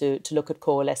were to look at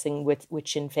coalescing with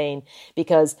Sinn Féin,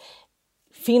 because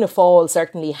Fianna Fáil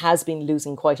certainly has been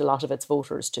losing quite a lot of its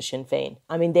voters to Sinn Féin.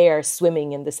 I mean, they are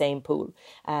swimming in the same pool.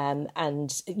 And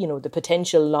the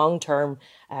potential long-term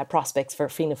prospects for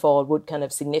Fianna Fáil would kind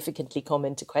of significantly come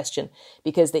into question,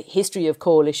 because the history of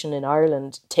coalition in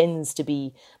Ireland tends to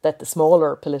be that the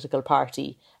smaller political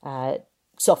party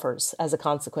suffers as a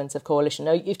consequence of coalition.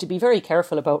 Now, you have to be very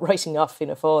careful about writing off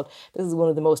Fianna Fáil. This is one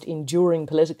of the most enduring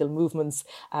political movements,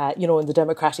 in the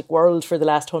democratic world for the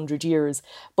last 100 years.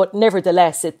 But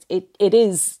nevertheless, it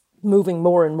is moving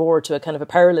more and more to a kind of a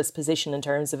perilous position in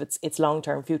terms of its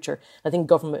long-term future. I think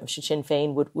government of Sinn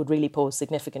Féin would really pose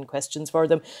significant questions for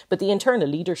them. But the internal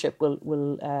leadership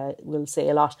will say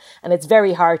a lot. And it's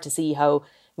very hard to see how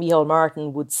Micheál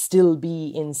Martin would still be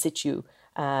in situ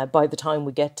by the time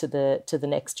we get to the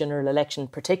next general election,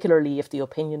 particularly if the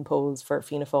opinion polls for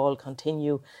Fianna Fáil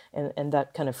continue in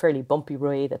that kind of fairly bumpy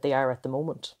way that they are at the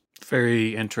moment.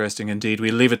 Very interesting indeed.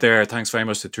 We'll leave it there. Thanks very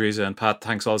much to Teresa and Pat.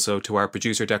 Thanks also to our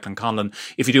producer, Declan Conlon.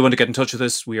 If you do want to get in touch with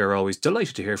us, we are always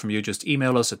delighted to hear from you. Just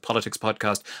email us at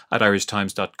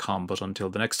politicspodcast@irishtimes.com. But until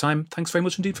the next time, thanks very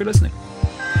much indeed for listening.